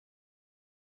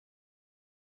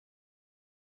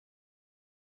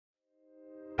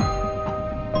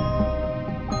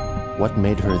What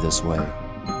made her this way?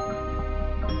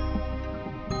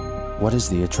 What is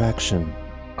the attraction?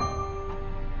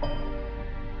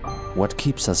 What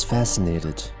keeps us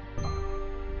fascinated?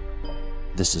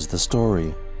 This is the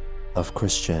story of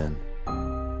Christiane.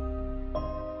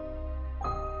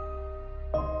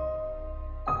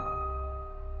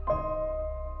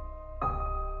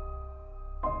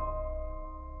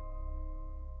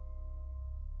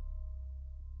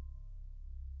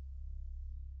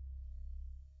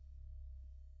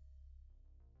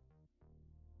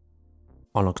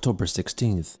 On October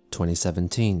 16,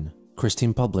 2017,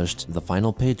 Christine published the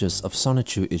final pages of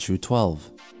Sonichu issue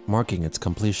 12, marking its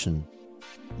completion.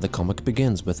 The comic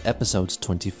begins with episode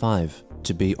 25,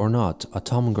 To Be or Not, a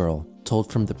Tomgirl, told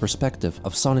from the perspective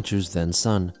of Sonichu's then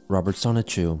son, Robert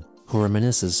Sonichu, who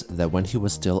reminisces that when he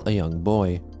was still a young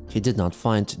boy, he did not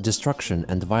find destruction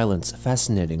and violence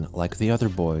fascinating like the other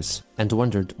boys, and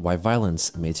wondered why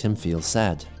violence made him feel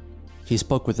sad. He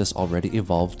spoke with his already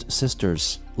evolved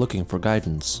sisters, looking for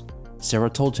guidance. Sarah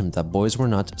told him that boys were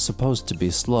not supposed to be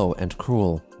slow and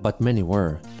cruel, but many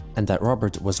were, and that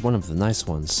Robert was one of the nice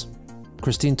ones.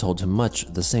 Christine told him much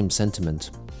the same sentiment.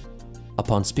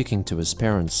 Upon speaking to his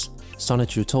parents,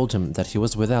 Sonichu told him that he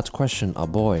was without question a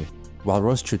boy, while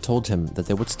Rosechu told him that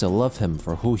they would still love him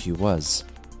for who he was.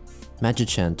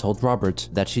 Magi-chan told Robert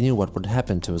that she knew what would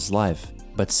happen to his life,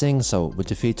 but saying so would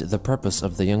defeat the purpose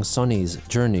of the young Sonny's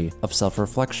journey of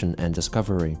self-reflection and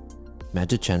discovery.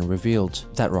 Magi-chan revealed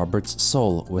that Robert's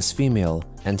soul was female,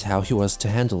 and how he was to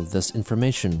handle this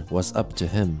information was up to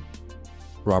him.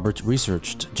 Robert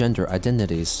researched gender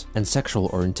identities and sexual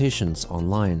orientations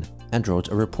online, and wrote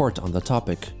a report on the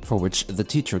topic, for which the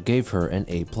teacher gave her an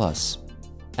A+.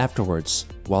 Afterwards,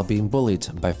 while being bullied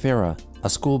by Farah, a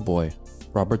schoolboy,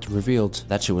 Robert revealed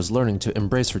that she was learning to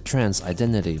embrace her trans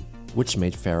identity, which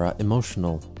made Farah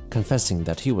emotional, confessing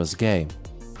that he was gay.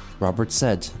 Robert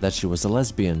said that she was a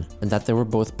lesbian and that they were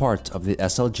both part of the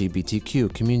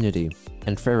SLGBTQ community,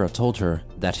 and Farah told her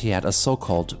that he had a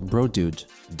so-called bro dude,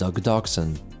 Doug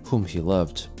Dawson, whom he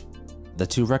loved. The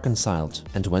two reconciled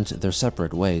and went their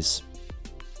separate ways.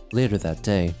 Later that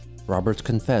day, Robert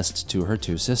confessed to her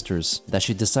two sisters that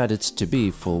she decided to be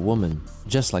full woman,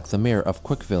 just like the mayor of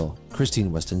Quickville,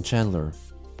 Christine Weston Chandler.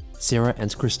 Sarah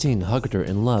and Christine hugged her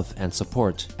in love and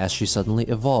support as she suddenly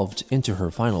evolved into her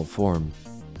final form.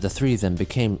 The three then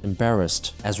became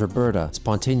embarrassed as Roberta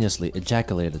spontaneously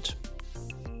ejaculated.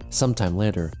 Sometime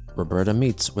later, Roberta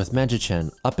meets with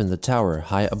Magi-chan up in the tower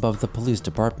high above the police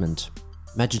department.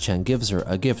 Magi-chan gives her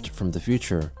a gift from the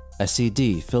future, a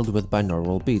CD filled with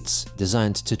binaural beats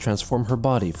designed to transform her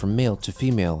body from male to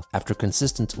female after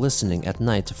consistent listening at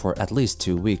night for at least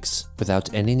 2 weeks,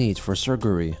 without any need for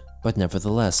surgery, but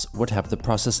nevertheless would have the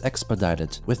process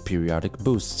expedited with periodic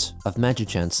boosts of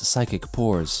Magi-chan's psychic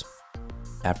pores.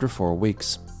 After 4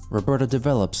 weeks, Roberta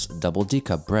develops double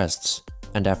D-cup breasts,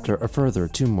 and after a further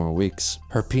 2 more weeks,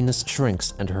 her penis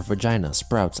shrinks and her vagina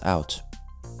sprouts out.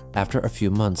 After a few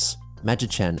months,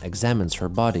 Magi-chan examines her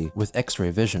body with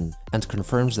X-ray vision and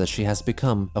confirms that she has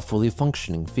become a fully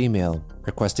functioning female,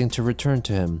 requesting to return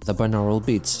to him the binaural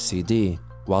beats CD,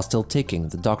 while still taking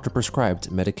the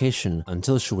doctor-prescribed medication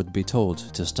until she would be told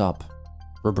to stop.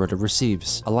 Roberta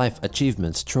receives a Life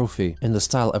Achievement trophy in the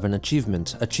style of an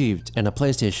achievement achieved in a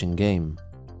PlayStation game.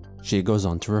 She goes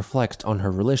on to reflect on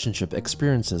her relationship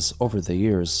experiences over the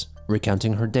years,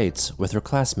 recounting her dates with her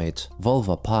classmate,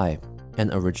 Vulva Pie,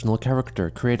 an original character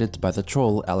created by the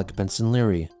troll Alec Benson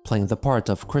Leary, playing the part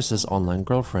of Chris's online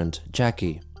girlfriend,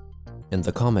 Jackie. In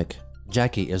the comic,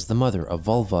 Jackie is the mother of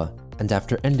Vulva, and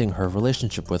after ending her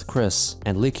relationship with Chris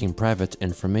and leaking private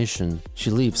information,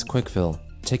 she leaves Quickville,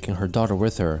 taking her daughter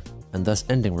with her, and thus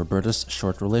ending Roberta's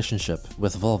short relationship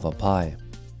with Vulva Pie.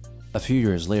 A few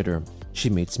years later, she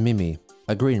meets Mimi,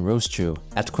 a green Rosechu,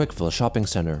 at Quickville Shopping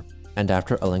Center, and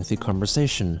after a lengthy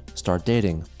conversation, start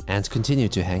dating, and continue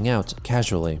to hang out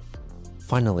casually.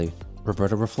 Finally,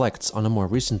 Roberta reflects on a more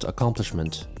recent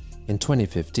accomplishment. In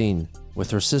 2015, with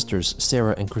her sisters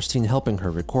Sarah and Christine helping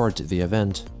her record the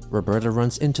event, Roberta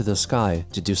runs into the sky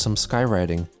to do some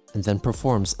skywriting and then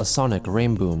performs a sonic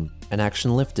rainboom, an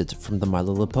action lifted from the My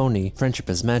Little Pony Friendship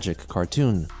is Magic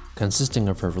cartoon, consisting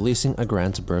of her releasing a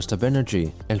grand burst of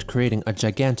energy and creating a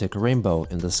gigantic rainbow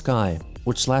in the sky,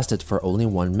 which lasted for only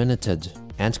 1 minute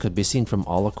and could be seen from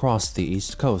all across the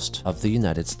east coast of the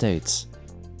United States.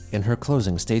 In her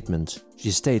closing statement,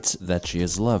 she states that she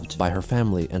is loved by her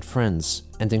family and friends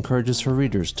and encourages her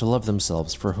readers to love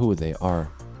themselves for who they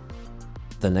are.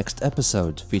 The next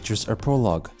episode features a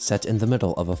prologue set in the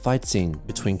middle of a fight scene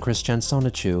between Christiane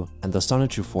Sonichu and the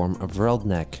Sonichu form of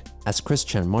Veldnek, as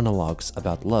Christiane monologues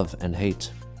about love and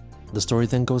hate. The story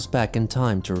then goes back in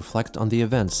time to reflect on the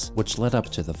events which led up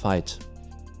to the fight.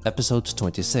 Episode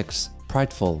 26,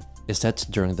 Prideful, is set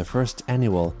during the first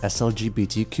annual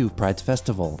SLGBTQ Pride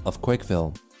Festival of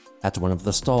Quakeville. At one of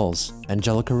the stalls,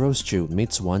 Angelica Rosechew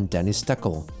meets one Danny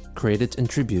Steckel, created in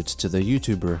tribute to the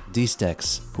YouTuber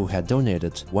D-Stex, who had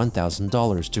donated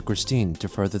 $1,000 to Christine to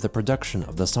further the production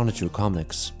of the Sonichu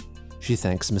comics. She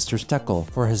thanks Mr. Steckel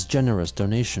for his generous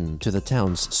donation to the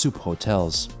town's soup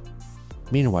hotels.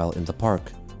 Meanwhile, in the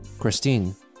park,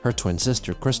 Christine, her twin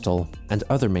sister Crystal, and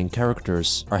other main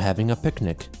characters are having a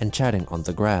picnic and chatting on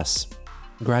the grass.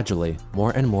 Gradually,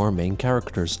 more and more main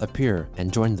characters appear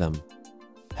and join them.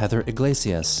 Heather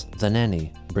Iglesias, the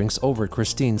nanny, brings over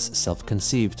Christine's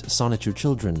self-conceived Sonichu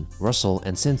children, Russell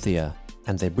and Cynthia,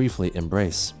 and they briefly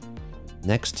embrace.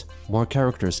 Next, more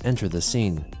characters enter the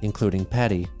scene, including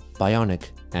Patty, Bionic,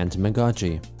 and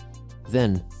Megaji.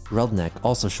 Then, Reldnak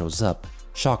also shows up,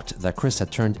 shocked that Chris had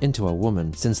turned into a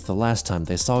woman since the last time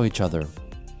they saw each other.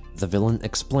 The villain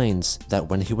explains that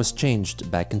when he was changed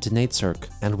back into Natesurk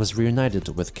and was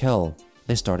reunited with Kel,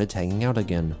 they started hanging out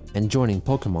again and joining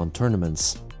Pokemon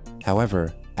tournaments.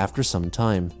 However, after some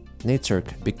time,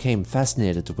 Natesurk became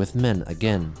fascinated with men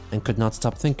again and could not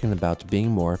stop thinking about being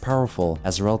more powerful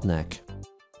as Reldnak.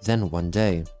 Then one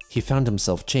day, he found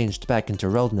himself changed back into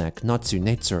Reldnak Natsu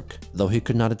Natesurk, though he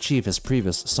could not achieve his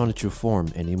previous Sonichu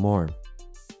form anymore.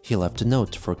 He left a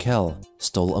note for Kel,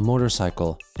 stole a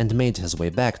motorcycle, and made his way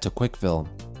back to Quakeville.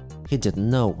 He didn't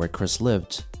know where Chris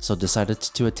lived, so decided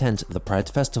to attend the Pride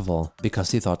Festival because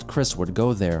he thought Chris would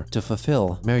go there to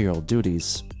fulfill mayoral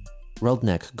duties.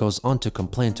 Reldnak goes on to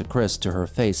complain to Chris to her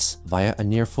face via a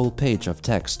near full page of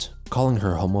text, calling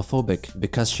her homophobic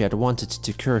because she had wanted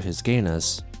to cure his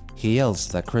gayness. He yells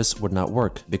that Chris would not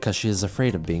work because she is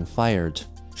afraid of being fired.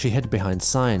 She hid behind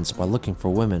signs while looking for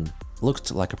women,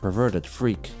 looked like a perverted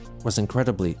freak, was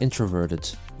incredibly introverted,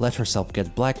 let herself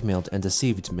get blackmailed and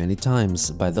deceived many times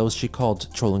by those she called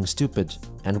trolling stupid,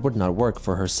 and would not work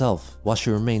for herself while she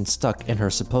remained stuck in her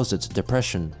supposed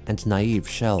depression and naive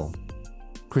shell.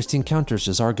 Christine counters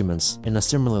his arguments in a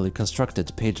similarly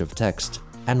constructed page of text,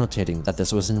 annotating that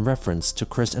this was in reference to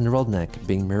Chris and Reldnak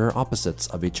being mirror opposites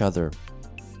of each other.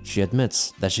 She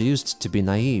admits that she used to be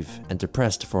naive and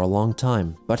depressed for a long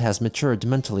time, but has matured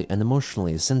mentally and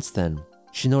emotionally since then.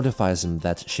 She notifies him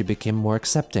that she became more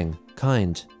accepting,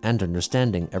 kind, and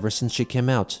understanding ever since she came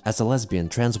out as a lesbian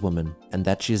trans woman, and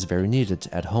that she is very needed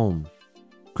at home.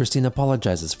 Christine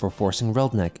apologizes for forcing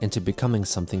Reldnak into becoming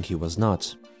something he was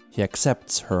not. He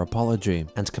accepts her apology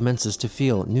and commences to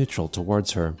feel neutral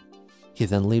towards her. He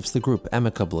then leaves the group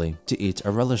amicably to eat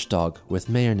a relish dog with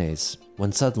mayonnaise,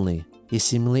 when suddenly, he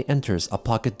seemingly enters a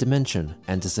pocket dimension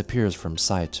and disappears from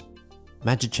sight.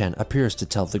 Magi-chan appears to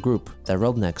tell the group that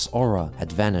Reldnak's aura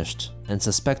had vanished and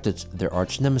suspected their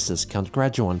arch-nemesis Count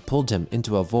Graduan pulled him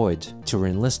into a void to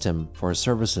re-enlist him for his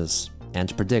services,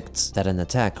 and predicts that an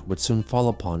attack would soon fall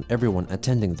upon everyone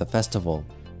attending the festival.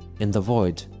 In the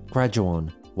void,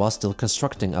 Graduan, while still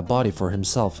constructing a body for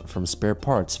himself from spare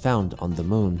parts found on the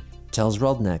moon, tells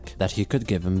Reldnak that he could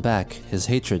give him back his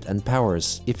hatred and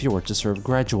powers if he were to serve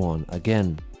Graduan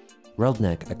again.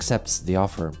 Reldnak accepts the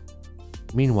offer.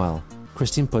 Meanwhile,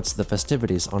 Christine puts the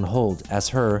festivities on hold as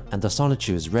her and the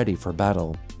Sonichu is ready for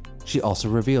battle. She also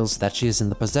reveals that she is in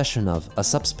the possession of a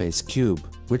subspace cube,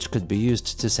 which could be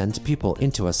used to send people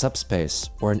into a subspace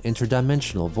or an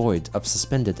interdimensional void of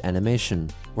suspended animation,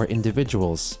 where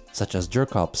individuals, such as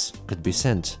Jerkops, could be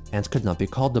sent and could not be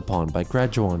called upon by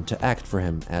Graduan to act for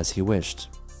him as he wished.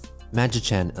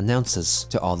 Magi-chan announces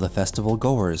to all the festival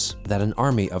goers that an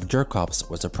army of Jerkops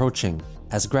was approaching,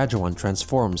 as Graduan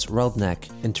transforms Reldnak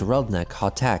into Reldnak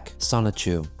Hatak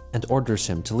Sonichu and orders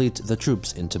him to lead the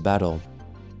troops into battle.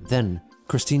 Then,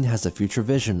 Christine has a future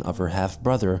vision of her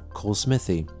half-brother, Cole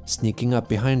Smithy, sneaking up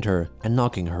behind her and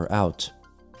knocking her out.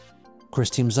 Chris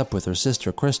teams up with her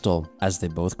sister Crystal as they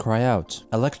both cry out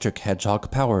Electric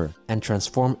Hedgehog Power and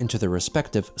transform into their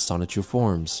respective Sonichu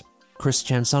forms,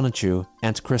 Chris-chan Sonichu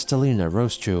and Crystalina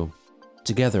Rosechew.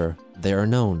 Together, they are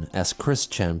known as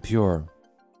Chris-chan Pure.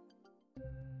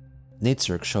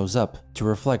 Natesurk shows up to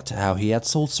reflect how he had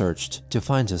soul-searched to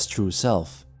find his true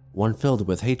self, one filled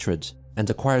with hatred, and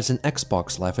acquires an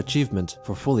Xbox Life achievement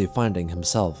for fully finding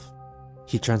himself.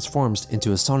 He transforms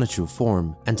into a Sonichu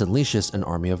form and unleashes an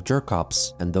army of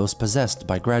Jerkops and those possessed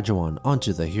by Graduan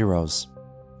onto the heroes.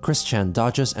 Chris-chan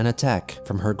dodges an attack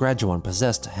from her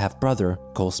Graduan-possessed half-brother,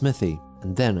 Cole Smithy,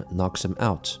 and then knocks him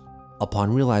out.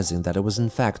 Upon realizing that it was in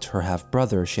fact her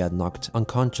half-brother she had knocked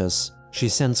unconscious, she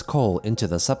sends Cole into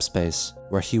the subspace,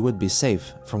 where he would be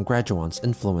safe from Graduan's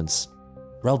influence.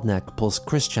 Reldnak pulls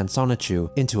Christian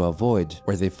Sonichu into a void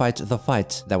where they fight the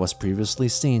fight that was previously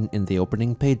seen in the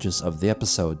opening pages of the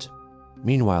episode.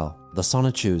 Meanwhile, the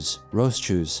Sonichus,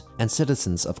 Rosechus, and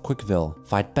citizens of Quickville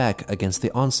fight back against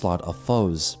the onslaught of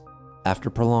foes. After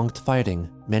prolonged fighting,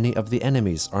 many of the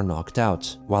enemies are knocked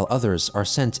out, while others are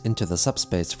sent into the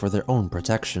subspace for their own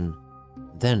protection.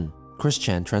 Then,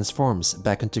 Christian transforms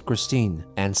back into Christine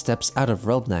and steps out of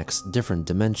Reldnak's different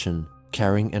dimension,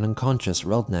 carrying an unconscious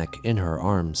Reldnak in her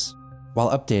arms.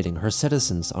 While updating her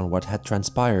citizens on what had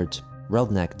transpired,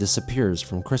 Reldnak disappears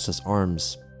from Chris's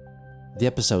arms. The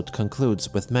episode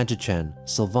concludes with Magichan,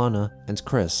 Sylvana, and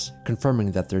Chris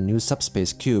confirming that their new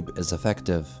subspace cube is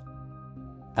effective.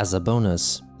 As a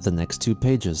bonus, the next 2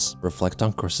 pages reflect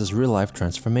on Chris's real-life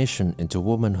transformation into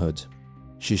womanhood.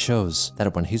 She shows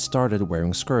that when he started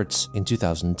wearing skirts in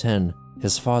 2010,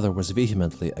 his father was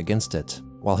vehemently against it,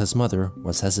 while his mother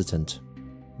was hesitant.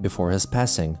 Before his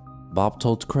passing, Bob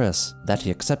told Chris that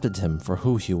he accepted him for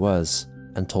who he was,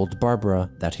 and told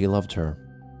Barbara that he loved her.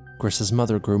 Chris's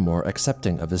mother grew more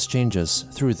accepting of his changes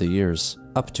through the years,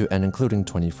 up to and including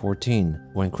 2014,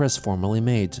 when Chris formally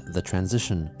made the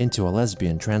transition into a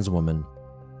lesbian trans woman.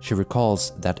 She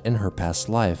recalls that in her past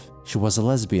life, she was a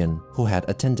lesbian who had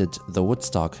attended the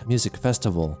Woodstock Music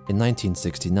Festival in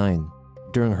 1969.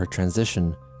 During her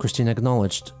transition, Christine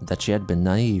acknowledged that she had been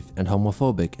naive and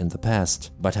homophobic in the past,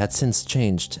 but had since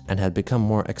changed and had become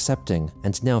more accepting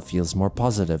and now feels more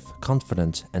positive,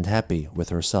 confident, and happy with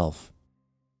herself.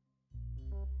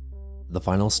 The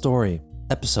final story,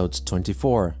 Episode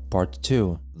 24, Part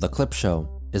 2, The Clip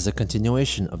Show, is a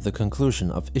continuation of the conclusion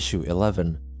of Issue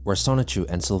 11, where Sonichu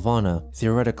and Sylvana,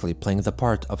 theoretically playing the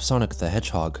part of Sonic the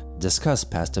Hedgehog, discuss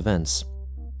past events.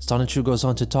 Sonichu goes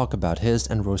on to talk about his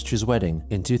and Rosechu's wedding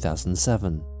in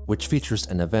 2007, which features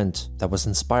an event that was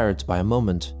inspired by a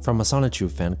moment from a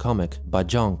Sonichu fan comic by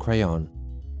John Crayon.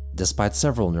 Despite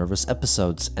several nervous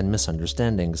episodes and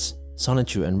misunderstandings,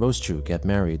 Sonichu and Rosechu get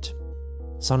married.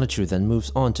 Sonichu then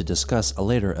moves on to discuss a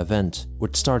later event,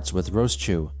 which starts with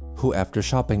Rosechu, who after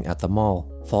shopping at the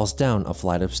mall, falls down a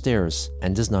flight of stairs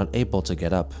and is not able to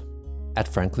get up. At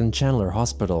Franklin Chandler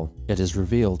Hospital, it is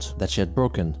revealed that she had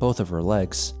broken both of her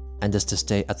legs and is to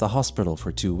stay at the hospital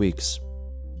for 2 weeks.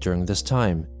 During this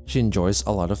time, she enjoys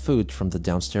a lot of food from the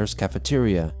downstairs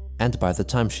cafeteria, and by the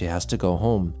time she has to go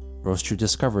home, Rosechu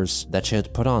discovers that she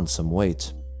had put on some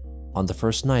weight. On the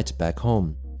first night back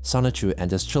home, Sonichu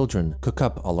and his children cook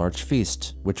up a large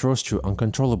feast, which Rosechu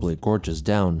uncontrollably gorges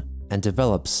down, and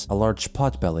develops a large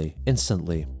potbelly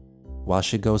instantly. While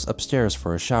she goes upstairs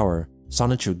for a shower,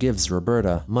 Sonichu gives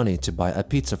Roberta money to buy a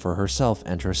pizza for herself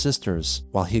and her sisters,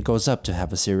 while he goes up to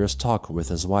have a serious talk with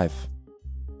his wife.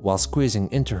 While squeezing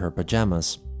into her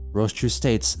pajamas, Rosechu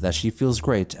states that she feels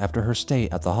great after her stay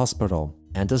at the hospital,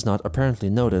 and does not apparently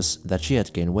notice that she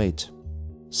had gained weight.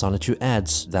 Sonichu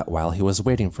adds that while he was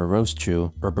waiting for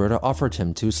Rosechu, Roberta offered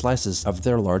him 2 slices of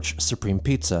their large supreme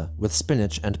pizza with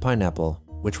spinach and pineapple,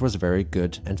 which was very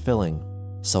good and filling,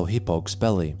 so he pokes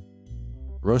belly.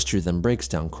 Rosechu then breaks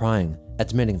down crying,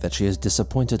 admitting that she is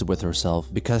disappointed with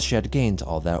herself because she had gained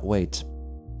all that weight.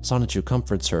 Sonichu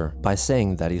comforts her by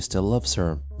saying that he still loves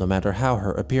her, no matter how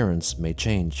her appearance may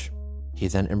change. He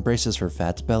then embraces her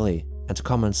fat belly and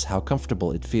comments how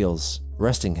comfortable it feels,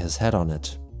 resting his head on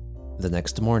it. The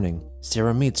next morning,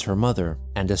 Sarah meets her mother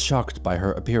and is shocked by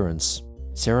her appearance.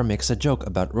 Sarah makes a joke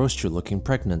about Rosechu looking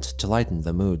pregnant to lighten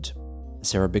the mood.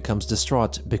 Sarah becomes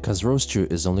distraught because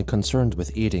Rosechu is only concerned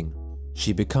with eating.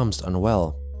 She becomes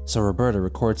unwell, so Roberta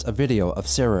records a video of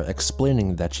Sarah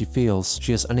explaining that she feels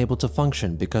she is unable to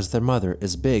function because their mother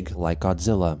is big like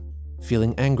Godzilla.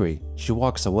 Feeling angry, she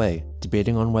walks away,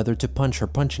 debating on whether to punch her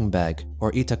punching bag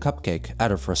or eat a cupcake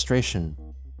out of frustration.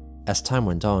 As time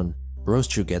went on,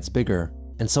 Rosechu gets bigger,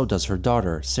 and so does her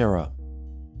daughter, Sarah.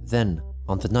 Then,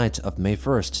 on the night of May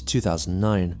 1st,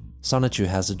 2009, Sonichu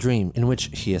has a dream in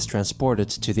which he is transported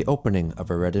to the opening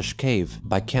of a reddish cave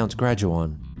by Count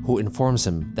Graduan, who informs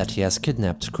him that he has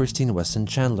kidnapped Christine Weston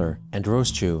Chandler and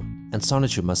Rosechu, and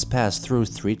Sonichu must pass through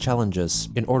 3 challenges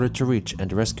in order to reach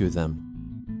and rescue them.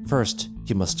 First,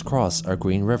 he must cross a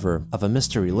green river of a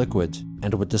mystery liquid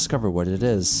and would discover what it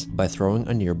is by throwing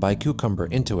a nearby cucumber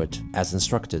into it, as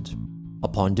instructed.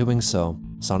 Upon doing so,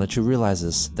 Sonichu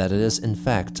realizes that it is in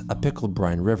fact a pickle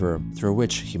brine river through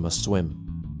which he must swim.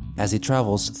 As he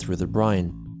travels through the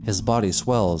brine, his body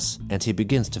swells and he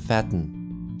begins to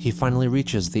fatten. He finally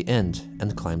reaches the end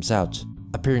and climbs out,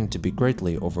 appearing to be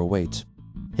greatly overweight.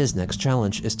 His next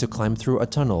challenge is to climb through a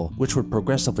tunnel which would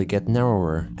progressively get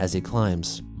narrower as he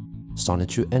climbs.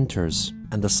 Sonichu enters,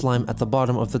 and the slime at the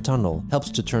bottom of the tunnel helps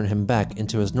to turn him back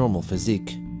into his normal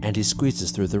physique, and he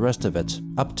squeezes through the rest of it,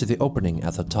 up to the opening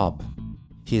at the top.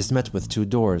 He is met with 2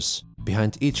 doors,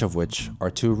 behind each of which are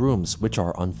 2 rooms which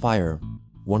are on fire.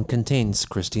 One contains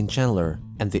Christine Chandler,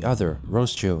 and the other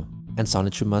Rhodes, and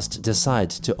Sonichu must decide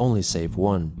to only save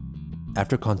one.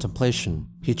 After contemplation,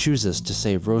 he chooses to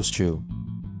save Rhodes.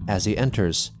 As he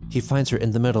enters, he finds her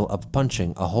in the middle of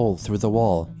punching a hole through the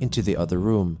wall into the other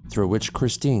room, through which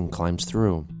Christine climbs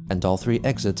through, and all 3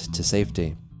 exit to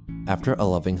safety. After a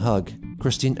loving hug,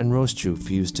 Christine and Rhodes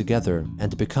fuse together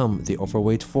and become the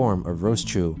overweight form of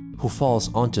Rhodes, who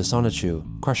falls onto Sonichu,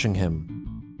 crushing him.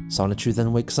 Sonichu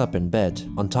then wakes up in bed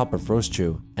on top of Rhodes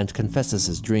and confesses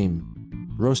his dream.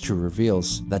 Rhodes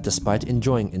reveals that despite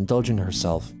enjoying indulging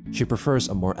herself, she prefers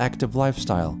a more active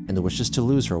lifestyle and wishes to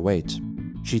lose her weight.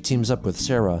 She teams up with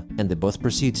Sarah, and they both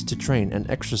proceed to train and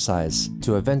exercise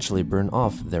to eventually burn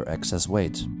off their excess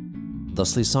weight.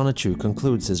 Thusly, Sonichu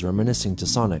concludes his reminiscing to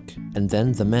Sonic, and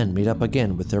then the men meet up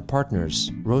again with their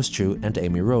partners, Rhodes and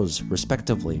Amy Rose,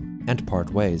 respectively, and part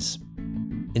ways.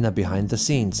 In a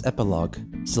behind-the-scenes epilogue,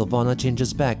 Sylvana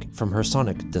changes back from her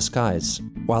Sonic disguise,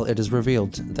 while it is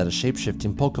revealed that a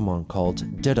shape-shifting Pokemon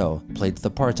called Ditto played the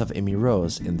part of Amy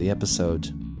Rose in the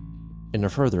episode. In a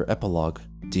further epilogue,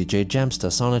 DJ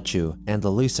Jamsta Sonichu and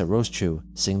Elisa Rhodes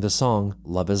sing the song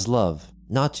Love is Love,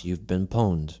 Not You've Been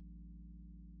Pwned.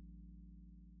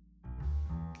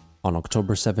 On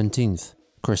October 17th,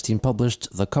 Christine published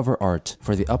the cover art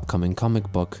for the upcoming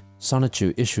comic book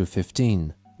Sonichu issue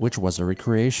 15, which was a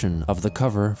recreation of the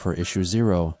cover for issue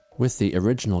 0, with the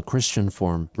original Christian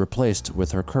form replaced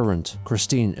with her current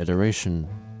Christine iteration.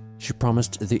 She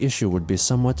promised the issue would be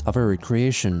somewhat of a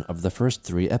recreation of the first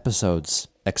 3 episodes,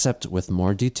 except with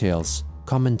more details,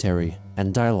 commentary,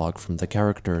 and dialogue from the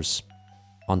characters.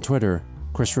 On Twitter,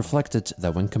 Chris reflected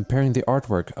that when comparing the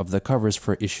artwork of the covers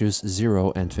for issues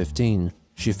 0 and 15,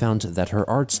 she found that her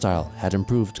art style had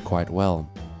improved quite well.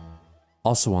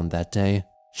 Also on that day,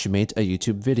 she made a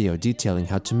YouTube video detailing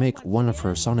how to make one of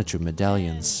her Sonichu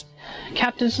medallions.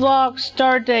 Captain's log,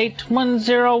 stardate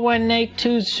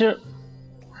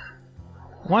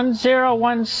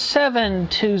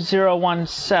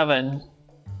 10172017.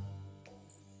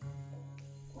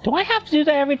 Do I have to do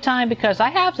that every time? Because I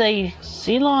have the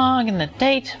C-log and the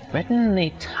date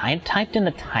written, typed in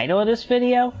the title of this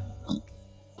video.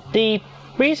 The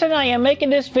reason I am making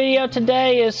this video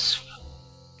today is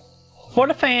for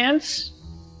the fans.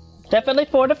 Definitely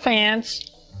for the fans.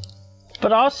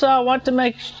 But also I want to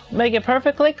make it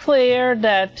perfectly clear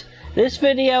that this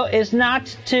video is not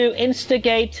to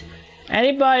instigate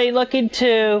anybody looking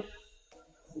to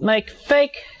make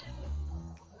fake,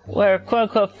 or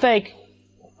quote-unquote fake,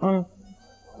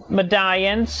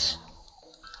 medallions.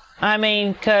 I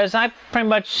mean, because I pretty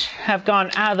much have gone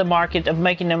out of the market of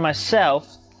making them myself.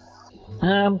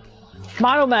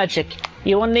 Model magic.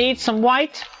 You will need some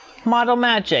white model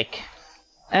magic.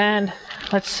 And,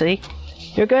 let's see,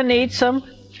 you're going to need some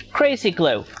crazy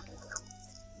glue.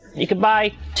 You can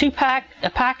buy a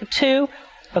pack of 2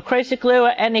 of crazy glue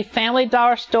at any Family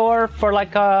Dollar store for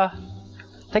like, I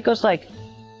think it was like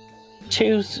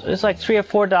it's like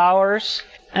 $3 or $4.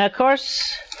 And of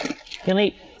course, you'll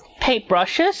need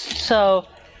paintbrushes, so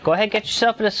go ahead and get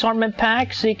yourself an assortment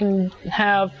pack so you can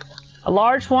have a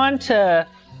large one to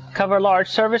cover large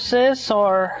surfaces,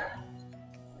 or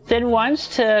thin ones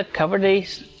to cover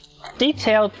these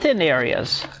detailed thin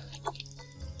areas.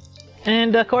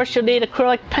 And of course you'll need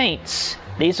acrylic paints.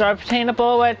 These are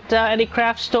obtainable at any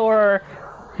craft store or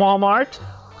Walmart,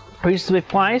 reasonably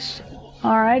priced.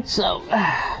 Alright, so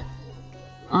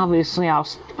obviously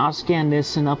I'll scan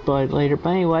this and upload it later,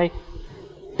 but anyway,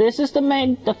 this is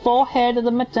the full head of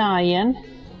the medallion.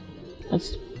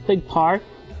 That's the big part.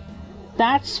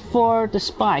 That's for the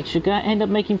spikes. You're gonna end up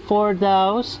making 4 of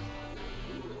those.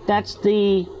 That's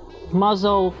the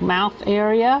muzzle mouth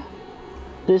area.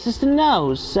 This is the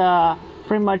nose.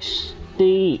 Pretty much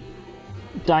the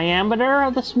diameter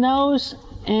of this nose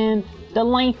and the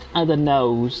length of the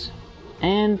nose.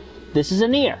 And this is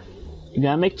an ear. You're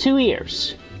gonna make 2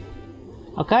 ears.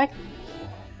 Okay?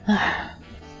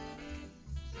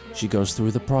 She goes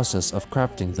through the process of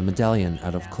crafting the medallion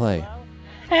out of clay.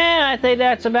 And I think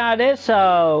that's about it,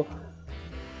 so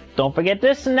don't forget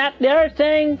this and that, the other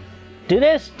thing. Do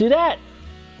this, do that.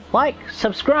 Like,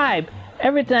 subscribe,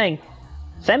 everything.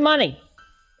 Send money.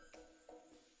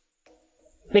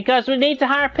 Because we need to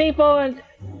hire people and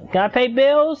gotta pay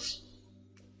bills.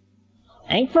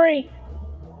 Ain't free.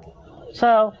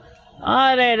 So,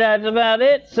 I think that's about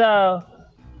it, so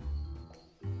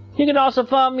you can also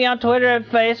follow me on Twitter and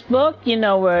Facebook. You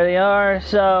know where they are.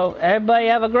 So, everybody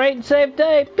have a great and safe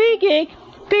day. Be geek,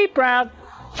 be proud,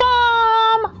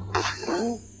 FOM!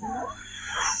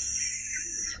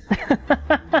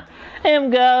 Him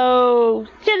go.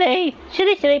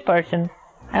 Shitty person.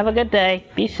 Have a good day.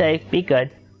 Be safe. Be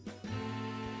good.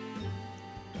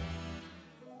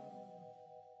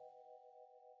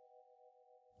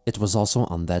 It was also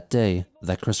on that day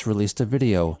that Chris released a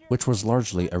video, which was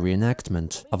largely a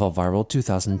reenactment of a viral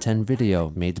 2010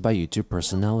 video made by YouTube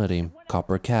personality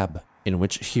Copper Cab, in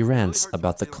which he rants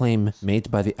about the claim made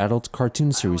by the adult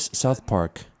cartoon series South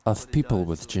Park of people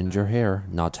with ginger hair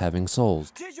not having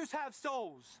souls. Gingers have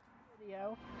souls.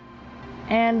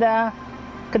 And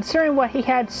considering what he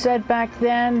had said back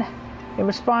then in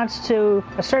response to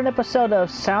a certain episode of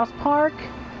South Park,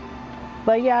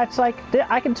 but yeah, it's like,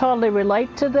 I can totally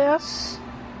relate to this.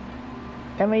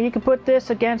 I mean, you can put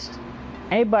this against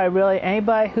anybody, really.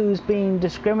 Anybody who's being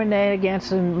discriminated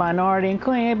against a minority,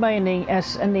 including anybody in the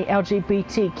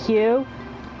LGBTQ.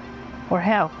 Or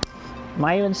hell,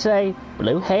 might even say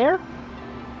blue hair?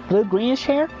 Blue-greenish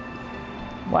hair?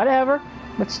 Whatever.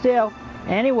 But still,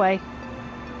 anyway,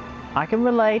 I can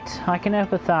relate. I can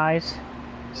empathize.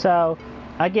 So,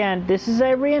 again, this is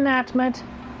a reenactment.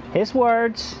 His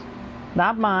words.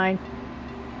 Not mine,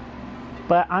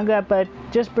 but but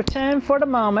just pretend for the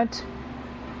moment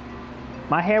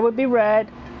my hair would be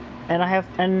red,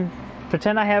 and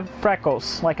pretend I have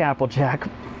freckles like Applejack.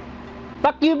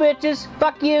 Fuck you, bitches!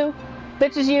 Fuck you,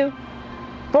 bitches! You,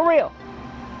 for real.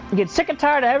 I get sick and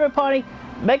tired of everybody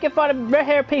making fun of red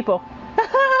hair people.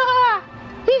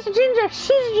 He's a ginger.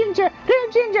 She's a ginger. They're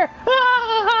a ginger.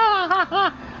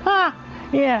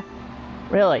 Yeah,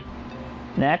 really.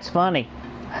 That's funny.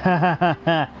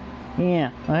 Yeah,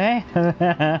 okay?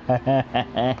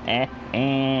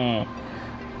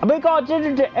 I've been called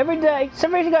ginger every day,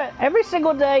 every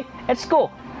single day at school,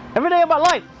 every day of my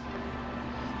life.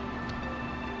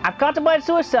 I've contemplated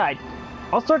suicide,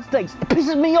 all sorts of things. It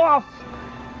pisses me off.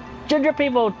 Ginger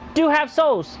people do have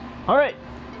souls. Alright,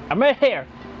 I'm red hair.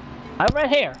 Got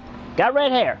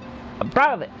red hair. I'm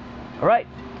proud of it. Alright.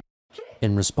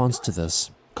 In response to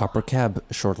this, Copper Cab,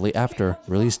 shortly after,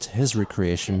 released his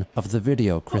recreation of the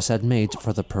video Chris had made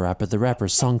for the Parappa the Rapper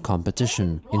song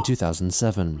competition in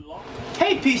 2007.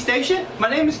 Hey P-Station, my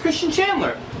name is Christine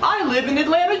Chandler. I live in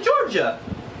Atlanta, Georgia.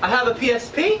 I have a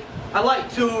PSP, I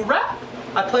like to rap,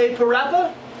 I played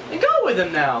Parappa, and go with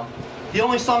him now. The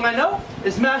only song I know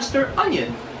is Master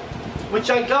Onion, which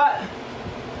I got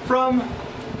from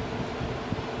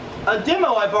a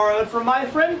demo I borrowed from my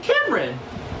friend Cameron.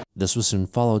 This was soon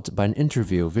followed by an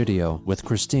interview video with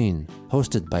Christine,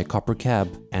 hosted by Copper Cab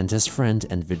and his friend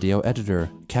and video editor,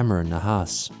 Cameron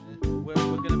Nahas. We're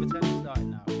going to pretend to start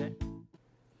now, okay?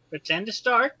 Pretend to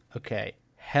start. Okay.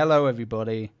 Hello,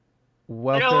 everybody.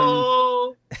 Welcome.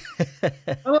 Hello.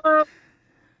 Hello.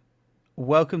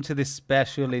 Welcome to this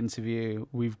special interview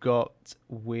we've got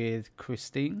with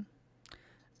Christine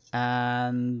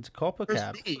and Copper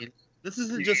Cab. Christine. This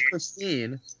isn't just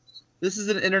Christine. This is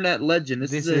an internet legend.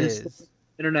 This is an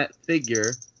internet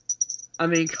figure. I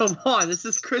mean, come on. This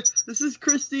is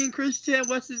Christine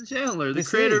Weston Chandler, the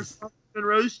creator of Trumpet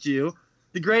Roast You,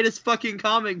 the greatest fucking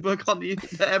comic book on the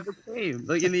that ever came,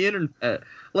 like in the internet.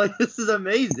 Like, this is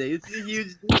amazing. It's a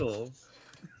huge deal.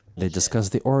 They discuss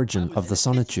the origin of the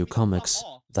Sonichu comics,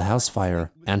 the house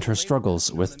fire, and her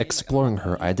struggles with exploring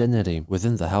her identity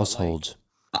within the household.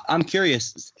 I'm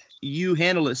curious. You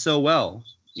handle it so well,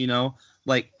 you know?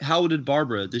 Like, how did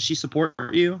Barbara? Does she support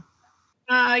you?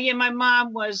 Yeah, my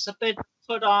mom was a bit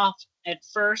put off at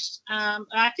first.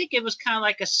 I think it was kind of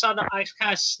like I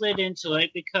kind of slid into it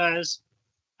because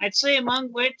I'd say among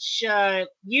which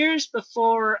years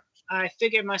before I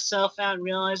figured myself out and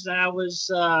realized that I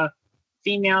was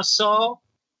female soul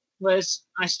was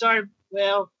I started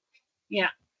wearing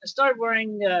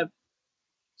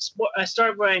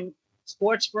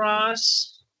sports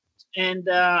bras. And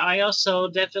I also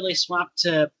definitely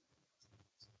I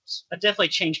definitely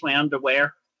changed my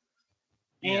underwear.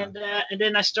 And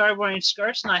then I started wearing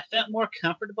skirts, and I felt more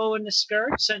comfortable in the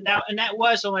skirts. And that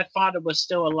was when my father was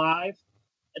still alive.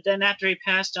 And then after he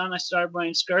passed on, I started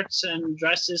wearing skirts and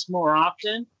dresses more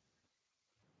often.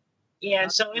 Yeah,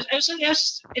 so it's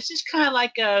just kind of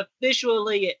like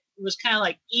visually, it was kind of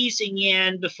like easing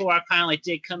in before I finally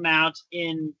did come out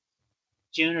in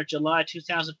June or July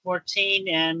 2014,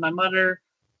 and my mother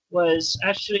was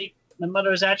actually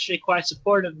quite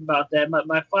supportive about that.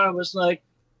 My father was like,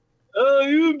 "Oh,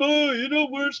 you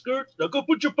don't wear skirts. Now go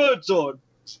put your pants on."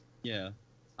 Yeah,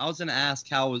 I was gonna ask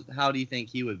how do you think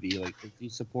he would be? Like, is he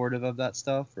supportive of that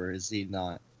stuff, or is he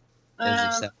not?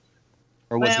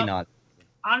 Or was he not?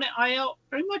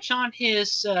 Pretty much on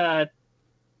his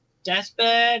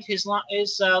deathbed, his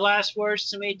last words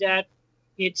to me that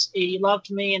he loved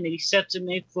me and he accepted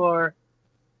me for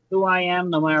who I am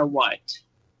no matter what.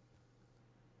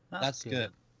 That's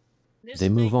good. They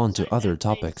move on to other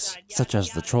topics, such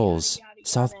as the trolls,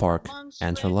 South Park,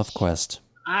 and her love quest.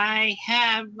 I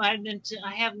have met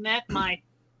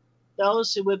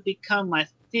those who would become my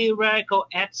theoretical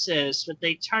exes, but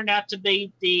they turned out to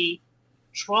be the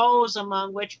trolls,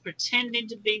 among which pretending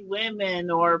to be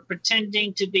women or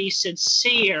pretending to be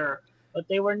sincere, but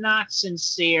they were not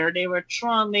sincere. They were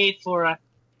trolling me for a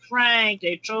prank.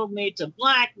 They trolled me to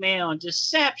blackmail and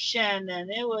deception, and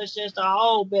it was just a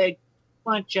whole big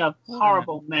bunch of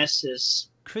horrible messes.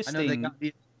 Christine,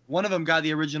 one of them got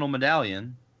the original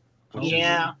medallion.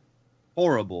 Yeah.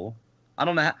 Horrible. I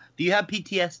don't know. Do you have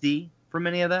PTSD from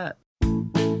any of that?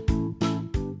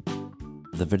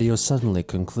 The video suddenly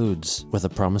concludes with a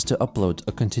promise to upload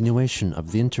a continuation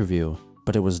of the interview,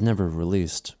 but it was never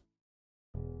released.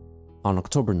 On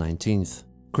October 19th,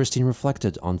 Christine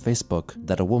reflected on Facebook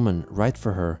that a woman right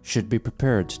for her should be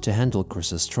prepared to handle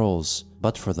Chris's trolls,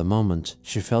 but for the moment,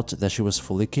 she felt that she was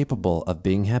fully capable of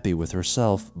being happy with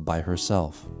herself by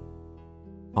herself.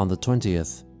 On the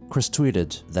 20th, Chris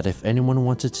tweeted that if anyone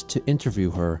wanted to interview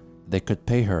her, they could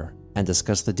pay her, and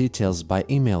discuss the details by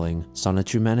emailing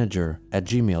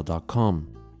sonitubemanager@gmail.com,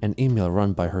 an email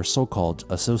run by her so-called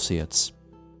associates.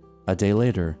 A day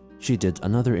later, she did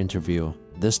another interview,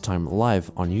 this time live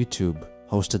on YouTube,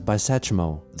 hosted by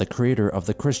Satchmo, the creator of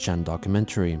the Christian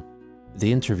documentary.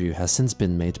 The interview has since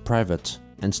been made private,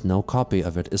 and no copy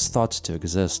of it is thought to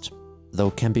exist,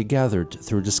 though can be gathered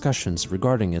through discussions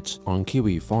regarding it on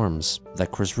Kiwi Farms,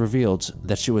 that Chris revealed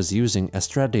that she was using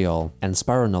estradiol and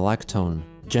spironolactone,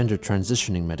 gender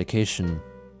transitioning medication.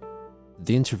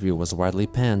 The interview was widely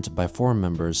panned by forum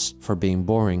members for being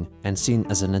boring and seen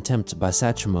as an attempt by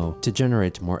Satchmo to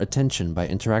generate more attention by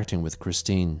interacting with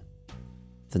Christine.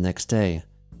 The next day,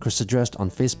 Chris addressed on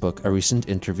Facebook a recent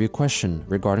interview question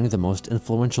regarding the most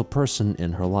influential person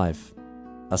in her life.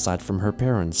 Aside from her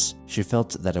parents, she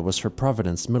felt that it was her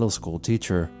Providence middle school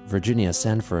teacher, Virginia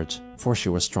Sanford, for she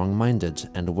was strong-minded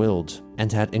and willed, and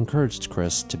had encouraged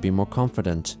Chris to be more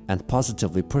confident and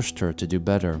positively pushed her to do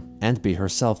better and be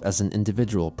herself as an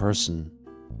individual person.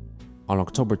 On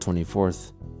October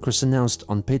 24th, Chris announced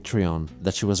on Patreon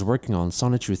that she was working on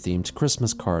Sonichu-themed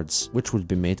Christmas cards, which would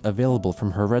be made available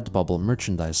from her Redbubble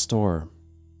merchandise store.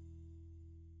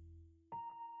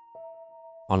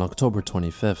 On October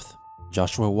 25th,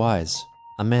 Joshua Wise,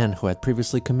 a man who had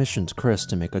previously commissioned Chris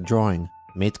to make a drawing,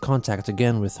 made contact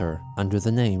again with her under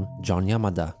the name John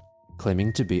Yamada,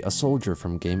 claiming to be a soldier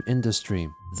from game industry,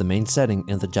 the main setting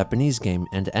in the Japanese game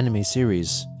and anime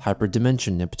series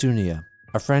Hyperdimension Neptunia,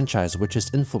 a franchise which is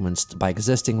influenced by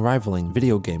existing rivaling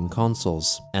video game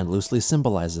consoles and loosely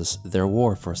symbolizes their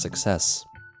war for success.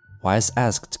 Wise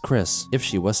asked Chris if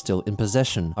she was still in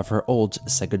possession of her old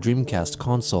Sega Dreamcast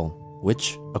console,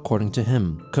 which, according to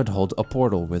him, could hold a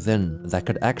portal within that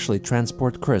could actually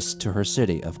transport Chris to her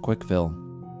city of Quickville.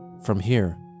 From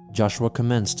here, Joshua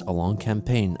commenced a long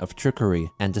campaign of trickery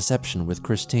and deception with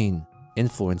Christine,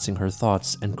 influencing her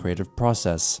thoughts and creative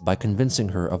process by convincing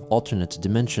her of alternate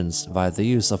dimensions via the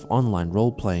use of online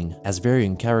role-playing as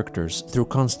varying characters through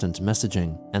constant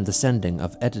messaging and the sending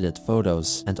of edited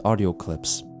photos and audio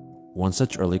clips. One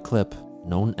such early clip,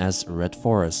 known as Red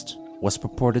Forest, was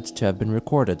purported to have been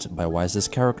recorded by Wise's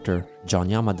character, John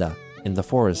Yamada, in the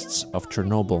forests of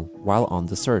Chernobyl while on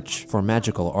the search for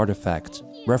magical artifact,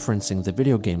 referencing the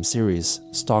video game series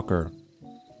Stalker.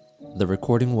 The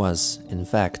recording was, in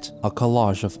fact, a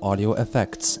collage of audio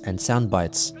effects and sound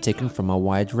bites taken from a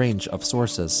wide range of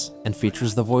sources and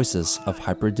features the voices of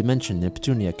Hyperdimension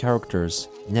Neptunia characters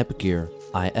Nepgear,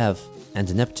 IF,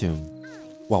 and Neptune.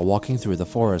 While walking through the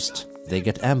forest, they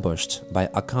get ambushed by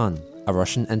Akan, a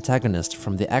Russian antagonist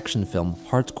from the action film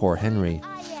Hardcore Henry.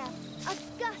 I am a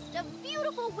gust of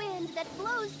beautiful wind that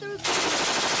blows through.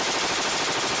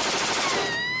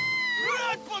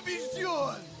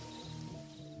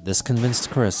 This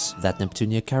convinced Chris that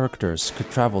Neptunia characters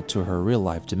could travel to her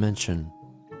real-life dimension.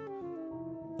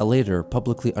 A later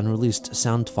publicly unreleased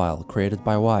sound file created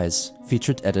by Wise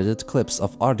featured edited clips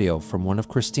of audio from one of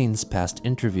Christine's past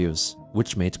interviews,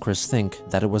 which made Chris think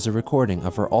that it was a recording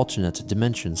of her alternate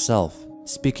dimension self,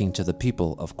 speaking to the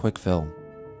people of Quickville.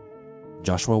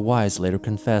 Joshua Wise later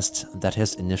confessed that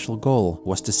his initial goal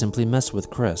was to simply mess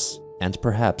with Chris, and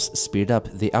perhaps speed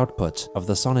up the output of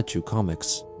the Sonichu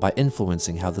comics by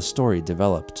influencing how the story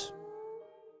developed.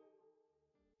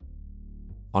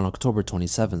 On October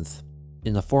 27th,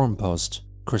 in a forum post,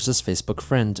 Chris's Facebook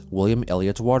friend William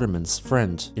Elliott Waterman's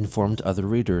friend informed other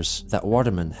readers that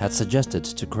Waterman had suggested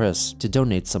to Chris to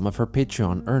donate some of her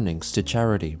Patreon earnings to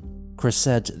charity. Chris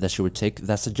said that she would take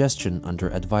that suggestion under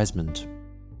advisement.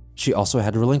 She also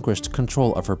had relinquished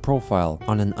control of her profile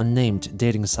on an unnamed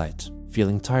dating site,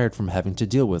 feeling tired from having to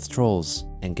deal with trolls,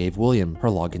 and gave William her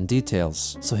login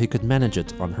details so he could manage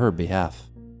it on her behalf.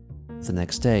 The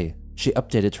next day, she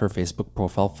updated her Facebook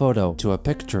profile photo to a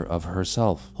picture of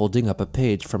herself holding up a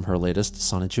page from her latest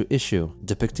Sonichu issue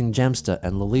depicting Jamsta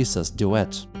and Lalisa's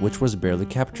duet, which was barely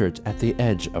captured at the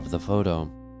edge of the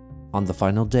photo. On the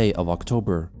final day of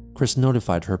October, Chris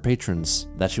notified her patrons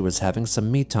that she was having some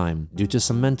me time due to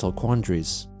some mental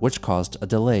quandaries, which caused a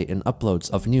delay in uploads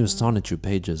of new Sonichu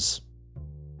pages.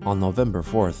 On November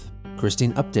 4th,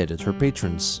 Christine updated her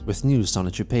patrons with new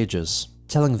Sonichu pages,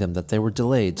 telling them that they were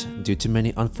delayed due to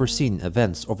many unforeseen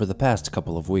events over the past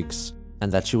couple of weeks,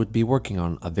 and that she would be working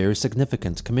on a very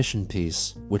significant commission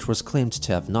piece, which was claimed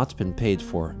to have not been paid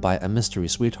for by a mystery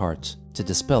sweetheart, to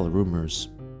dispel rumors.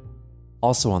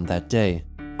 Also on that day,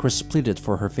 Chris pleaded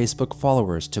for her Facebook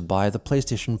followers to buy the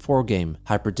PlayStation 4 game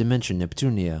Hyperdimension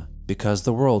Neptunia, because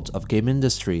the world of game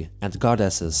industry and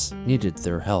goddesses needed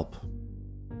their help.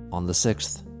 On the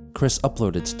 6th, Chris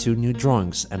uploaded 2 new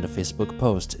drawings and a Facebook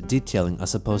post detailing a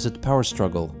supposed power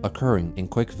struggle occurring in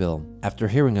Quickville after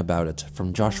hearing about it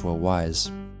from Joshua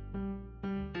Wise.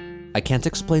 I can't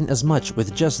explain as much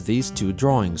with just these 2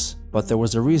 drawings, but there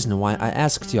was a reason why I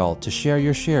asked y'all to share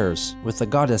your shares with the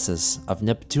goddesses of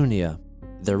Neptunia.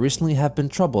 There recently have been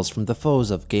troubles from the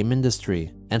foes of game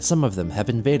industry, and some of them have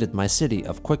invaded my city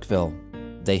of Quickville.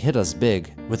 They hit us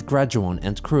big, with Graduone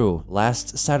and crew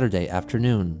last Saturday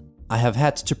afternoon. I have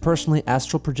had to personally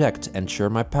astral project and share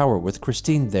my power with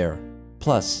Christine there.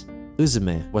 Plus,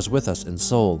 Uzume was with us in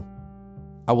Seoul.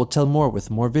 I will tell more with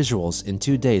more visuals in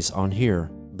 2 days on here,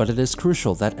 but it is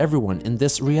crucial that everyone in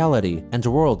this reality and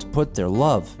world put their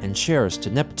love and shares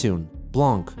to Neptune,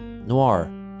 Blanc, Noir,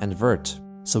 and Vert,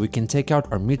 so we can take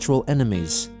out our mutual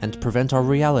enemies and prevent our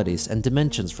realities and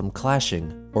dimensions from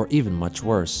clashing, or even much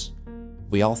worse.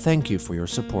 We all thank you for your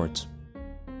support.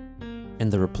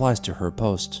 In the replies to her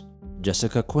post,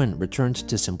 Jessica Quinn returned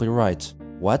to simply write,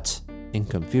 "What?" in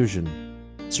confusion.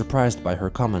 Surprised by her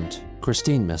comment,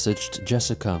 Christine messaged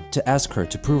Jessica to ask her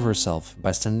to prove herself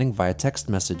by sending via text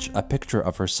message a picture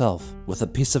of herself with a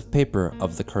piece of paper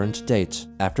of the current date,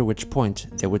 after which point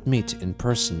they would meet in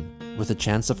person, with a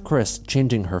chance of Chris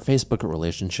changing her Facebook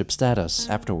relationship status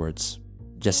afterwards.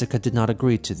 Jessica did not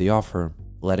agree to the offer,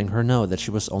 letting her know that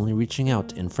she was only reaching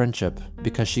out in friendship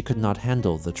because she could not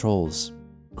handle the trolls.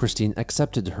 Christine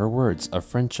accepted her words of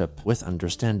friendship with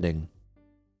understanding.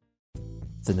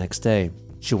 The next day,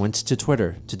 she went to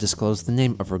Twitter to disclose the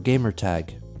name of her gamer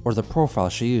tag, or the profile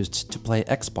she used to play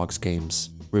Xbox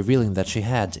games, revealing that she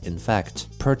had, in fact,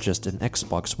 purchased an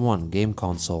Xbox One game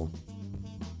console.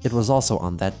 It was also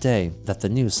on that day that the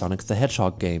new Sonic the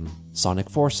Hedgehog game, Sonic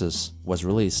Forces, was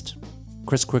released.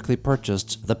 Chris quickly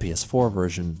purchased the PS4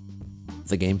 version.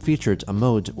 The game featured a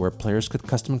mode where players could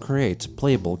custom create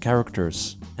playable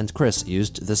characters, and Chris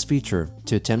used this feature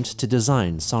to attempt to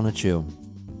design Sonichu.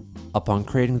 Upon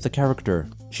creating the character,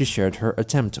 she shared her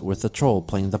attempt with the troll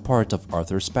playing the part of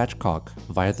Arthur Spatchcock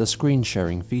via the screen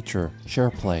sharing feature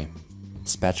SharePlay.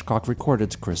 Spatchcock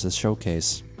recorded Chris's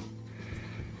showcase.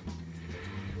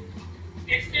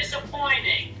 It's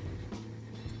disappointing.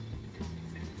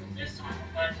 This one,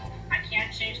 but I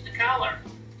can't change the color.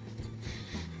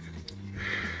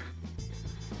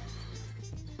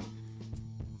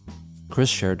 Chris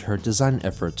shared her design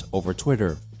effort over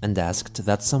Twitter and asked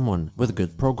that someone with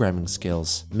good programming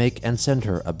skills make and send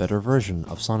her a better version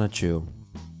of Sonichu.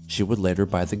 She would later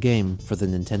buy the game for the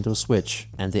Nintendo Switch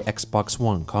and the Xbox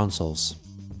One consoles.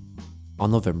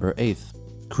 On November 8th,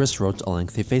 Chris wrote a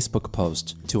lengthy Facebook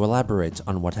post to elaborate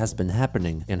on what has been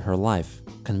happening in her life,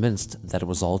 convinced that it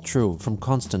was all true from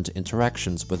constant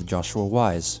interactions with Joshua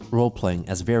Wise, role-playing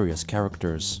as various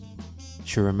characters.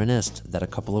 She reminisced that a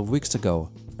couple of weeks ago,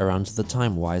 around the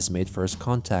time Wise made first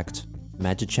contact,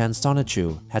 Magi-chan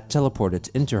Sonichu had teleported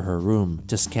into her room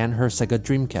to scan her Sega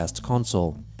Dreamcast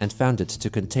console and found it to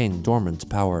contain dormant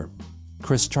power.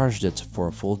 Chris charged it for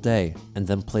a full day and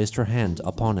then placed her hand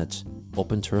upon it,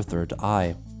 opened her third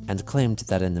eye, and claimed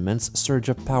that an immense surge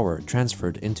of power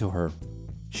transferred into her.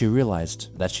 She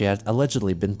realized that she had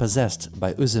allegedly been possessed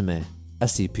by Uzume, a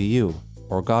CPU,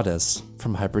 or goddess,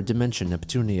 from Hyperdimension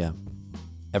Neptunia.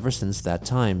 Ever since that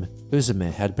time,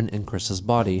 Uzume had been in Chris's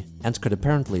body and could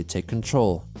apparently take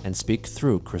control and speak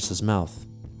through Chris's mouth.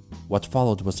 What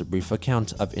followed was a brief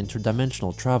account of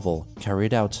interdimensional travel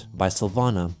carried out by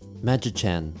Sylvana,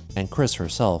 Magi-chan, and Chris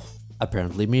herself,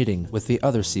 apparently meeting with the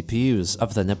other CPUs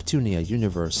of the Neptunia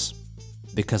universe.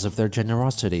 Because of their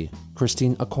generosity,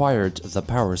 Christine acquired the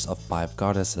powers of 5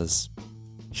 goddesses.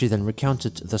 She then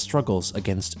recounted the struggles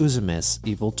against Uzume's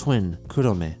evil twin,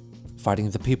 Kurome,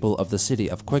 fighting the people of the city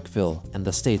of Quickville and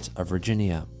the state of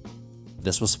Virginia.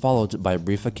 This was followed by a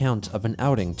brief account of an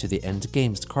outing to the End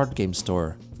Games card game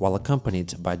store, while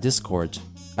accompanied by Discord,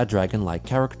 a dragon-like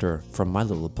character from My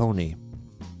Little Pony.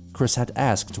 Chris had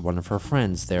asked one of her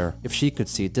friends there if she could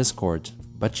see Discord,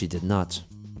 but she did not.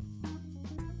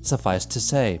 Suffice to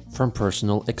say, from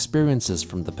personal experiences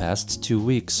from the past 2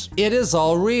 weeks, it is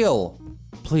all real!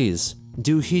 Please,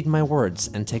 do heed my words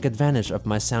and take advantage of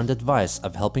my sound advice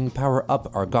of helping power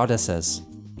up our goddesses.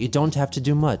 You don't have to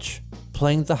do much.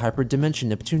 Playing the Hyperdimension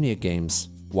Neptunia games,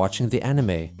 watching the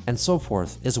anime, and so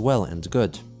forth is well and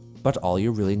good. But all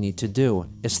you really need to do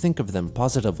is think of them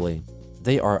positively.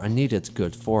 They are a needed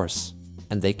good force,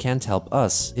 and they can't help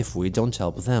us if we don't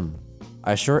help them.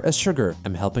 I sure as sugar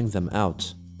am helping them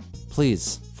out.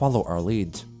 Please follow our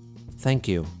lead. Thank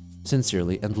you.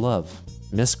 Sincerely and love,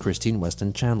 Miss Christine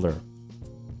Weston Chandler.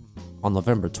 On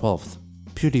November 12th,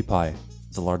 PewDiePie,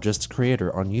 the largest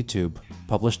creator on YouTube,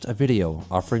 published a video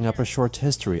offering up a short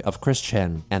history of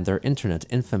Christian and their internet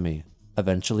infamy,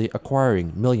 eventually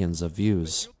acquiring millions of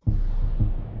views.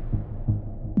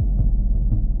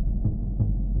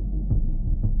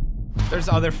 There's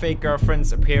other fake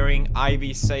girlfriends appearing,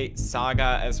 Ivy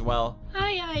Saga as well.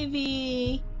 Hi,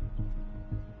 Ivy.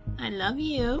 I love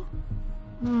you.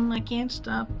 I can't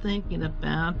stop thinking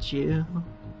about you.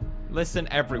 Listen,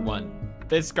 everyone.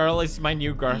 This girl is my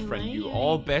new girlfriend. You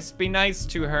all best be nice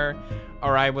to her,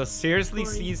 or I will seriously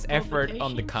cease effort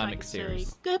on the comic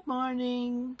series. Good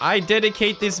morning. I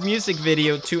dedicate this music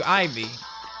video to Ivy.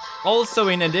 Also,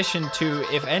 in addition to,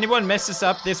 if anyone messes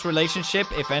up this relationship,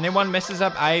 if anyone messes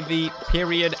up Ivy,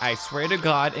 period, I swear to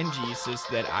God and Jesus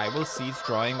that I will cease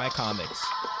drawing my comics.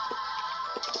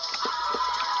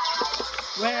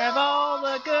 Where have all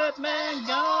the good men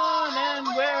gone, and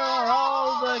where are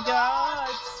all the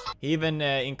gods? He even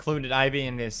included Ivy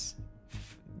in his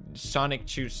Sonic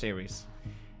 2 series,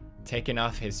 taking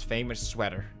off his famous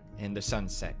sweater in the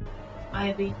sunset.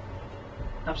 Ivy,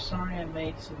 I'm sorry I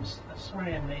made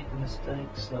the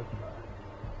mistakes of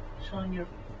showing your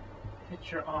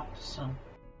picture off to some.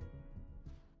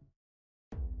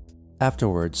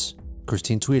 Afterwards,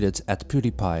 Christine tweeted at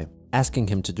PewDiePie, asking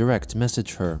him to direct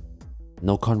message her.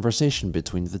 No conversation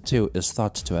between the two is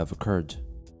thought to have occurred.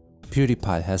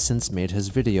 PewDiePie has since made his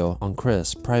video on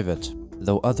Chris private,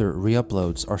 though other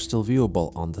re-uploads are still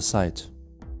viewable on the site.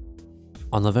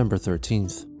 On November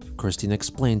 13th, Christine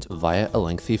explained via a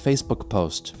lengthy Facebook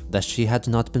post that she had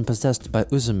not been possessed by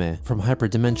Uzume from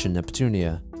Hyperdimension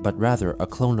Neptunia, but rather a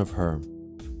clone of her.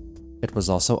 It was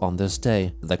also on this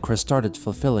day that Chris started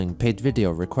fulfilling paid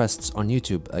video requests on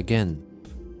YouTube again.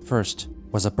 First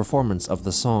was a performance of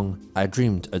the song I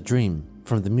Dreamed a Dream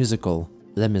from the musical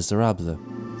Les Miserables.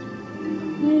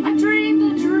 I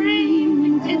dreamed a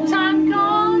dream in time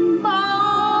gone by,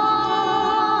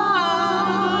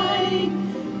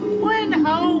 when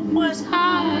hope was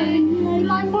high,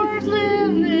 life worth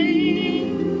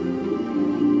living.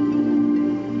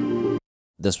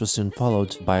 This was soon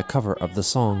followed by a cover of the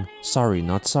song Sorry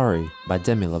Not Sorry by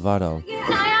Demi Lovato.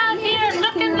 I out here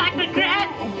looking like regret,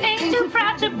 ain't too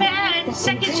proud to bet,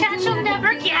 second chance you'll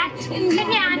never get. And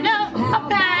yeah, I know how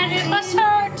bad it must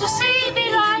hurt to see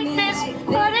me like this,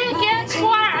 but it gets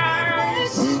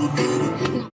worse.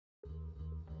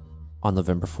 On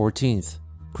November 14th,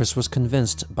 Chris was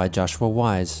convinced by Joshua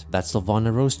Wise that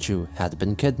Sylvana Rosechew had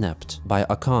been kidnapped by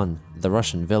Akan, the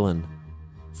Russian villain.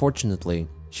 Fortunately,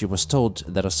 she was told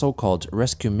that a so-called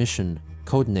rescue mission,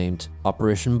 codenamed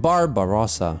Operation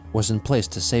Barbarossa, was in place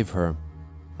to save her.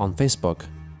 On Facebook,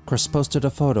 Chris posted a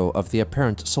photo of the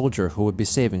apparent soldier who would be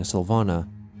saving Sylvana,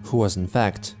 who was in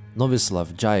fact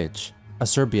Novislav Djajic, a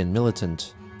Serbian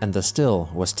militant, and the still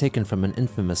was taken from an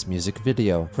infamous music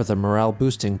video for the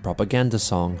morale-boosting propaganda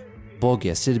song Bog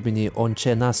je Srbini, on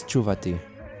će nas čuvati,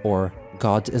 or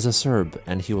God is a Serb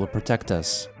and he will protect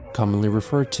us, commonly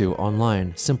referred to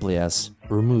online simply as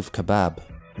Remove Kebab,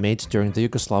 made during the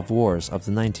Yugoslav wars of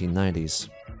the 1990s.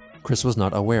 Chris was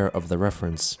not aware of the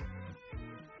reference.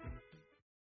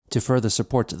 To further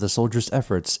support the soldiers'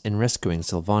 efforts in rescuing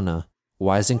Sylvana,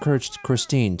 Wise encouraged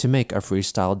Christine to make a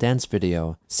freestyle dance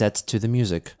video set to the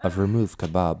music of Remove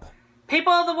Kebab.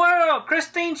 People of the world,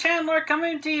 Christine Chandler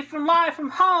coming to you live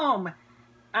from home.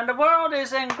 And the world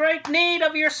is in great need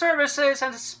of your services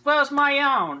as well as my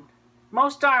own,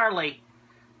 most direly.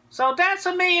 So dance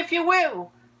with me, if you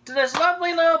will, to this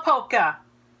lovely little polka.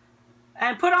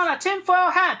 And put on a tinfoil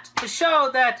hat to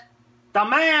show that the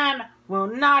man will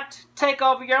not take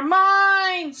over your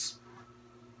minds.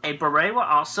 A beret will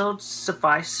also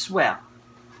suffice well.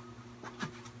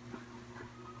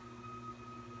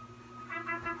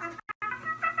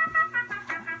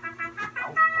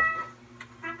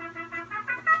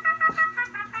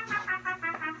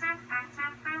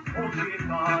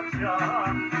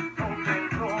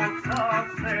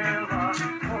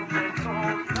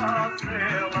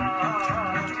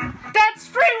 That's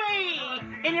free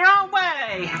in your own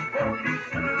way.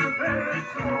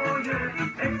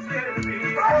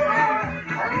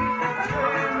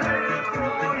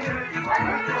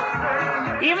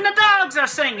 Even the dogs are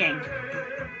singing.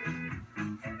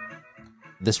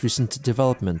 This recent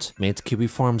development made Kiwi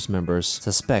Farms members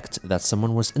suspect that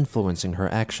someone was influencing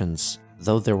her actions,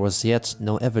 though there was yet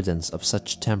no evidence of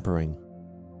such tampering.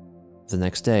 The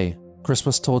next day, Chris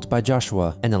was told by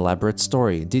Joshua an elaborate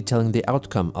story detailing the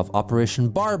outcome of Operation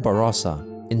Barbarossa,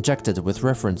 injected with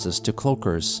references to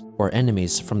cloakers, or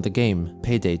enemies from the game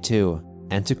Payday 2,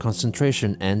 and to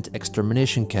concentration and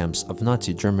extermination camps of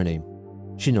Nazi Germany.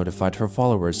 She notified her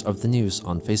followers of the news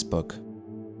on Facebook.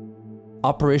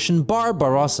 Operation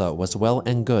Barbarossa was well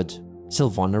and good.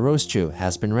 Silvana Roschew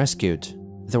has been rescued.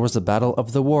 There was a battle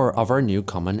of the war of our new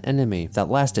common enemy that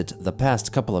lasted the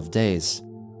past couple of days.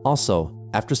 Also,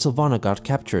 after Silvana got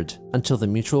captured, until the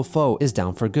mutual foe is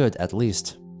down for good at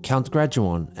least, Count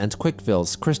Graduan and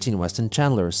Quickville's Christine Weston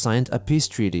Chandler signed a peace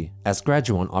treaty as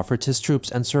Graduan offered his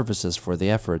troops and services for the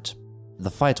effort.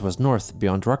 The fight was north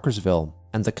beyond Ruckersville,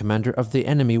 and the commander of the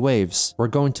enemy waves were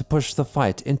going to push the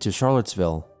fight into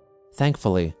Charlottesville.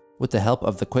 Thankfully, with the help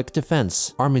of the Quick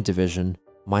Defense Army Division,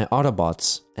 my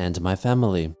Autobots, and my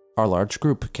family, our large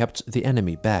group kept the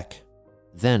enemy back.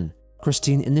 Then,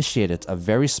 Christine initiated a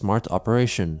very smart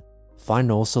operation,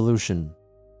 Final Solution.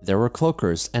 There were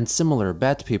cloakers and similar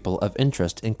bad people of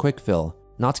interest in Quickville,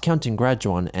 not counting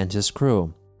Graduan and his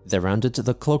crew. They rounded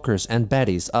the cloakers and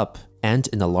baddies up, and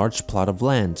in a large plot of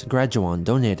land Graduan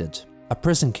donated, a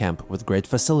prison camp with great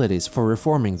facilities for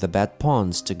reforming the bad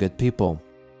pawns to good people.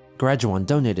 Graduan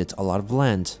donated a lot of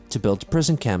land to build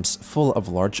prison camps full of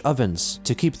large ovens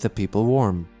to keep the people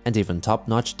warm, and even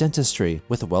top-notch dentistry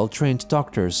with well-trained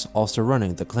doctors also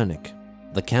running the clinic.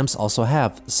 The camps also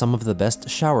have some of the best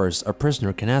showers a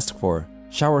prisoner can ask for,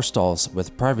 shower stalls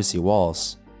with privacy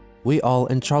walls. We all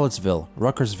in Charlottesville,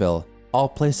 Ruckersville, all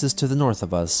places to the north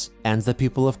of us, and the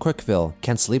people of Quickville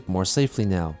can sleep more safely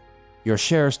now. Your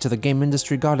shares to the game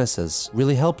industry goddesses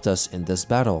really helped us in this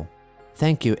battle.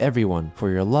 Thank you everyone for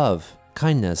your love,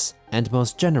 kindness, and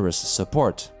most generous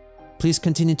support. Please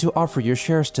continue to offer your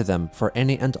shares to them for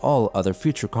any and all other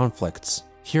future conflicts,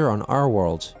 here on our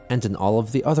world and in all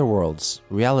of the other worlds,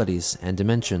 realities, and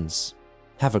dimensions.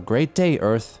 Have a great day,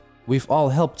 Earth. We've all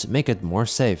helped make it more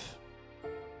safe.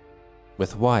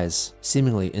 With Wise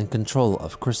seemingly in control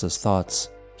of Chris's thoughts,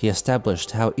 he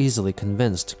established how easily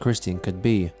convinced Christine could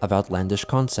be of outlandish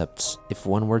concepts if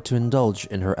one were to indulge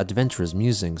in her adventurous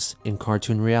musings in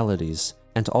cartoon realities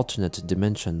and alternate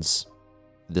dimensions.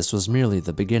 This was merely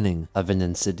the beginning of an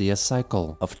insidious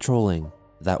cycle of trolling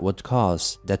that would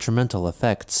cause detrimental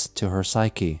effects to her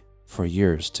psyche for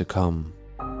years to come.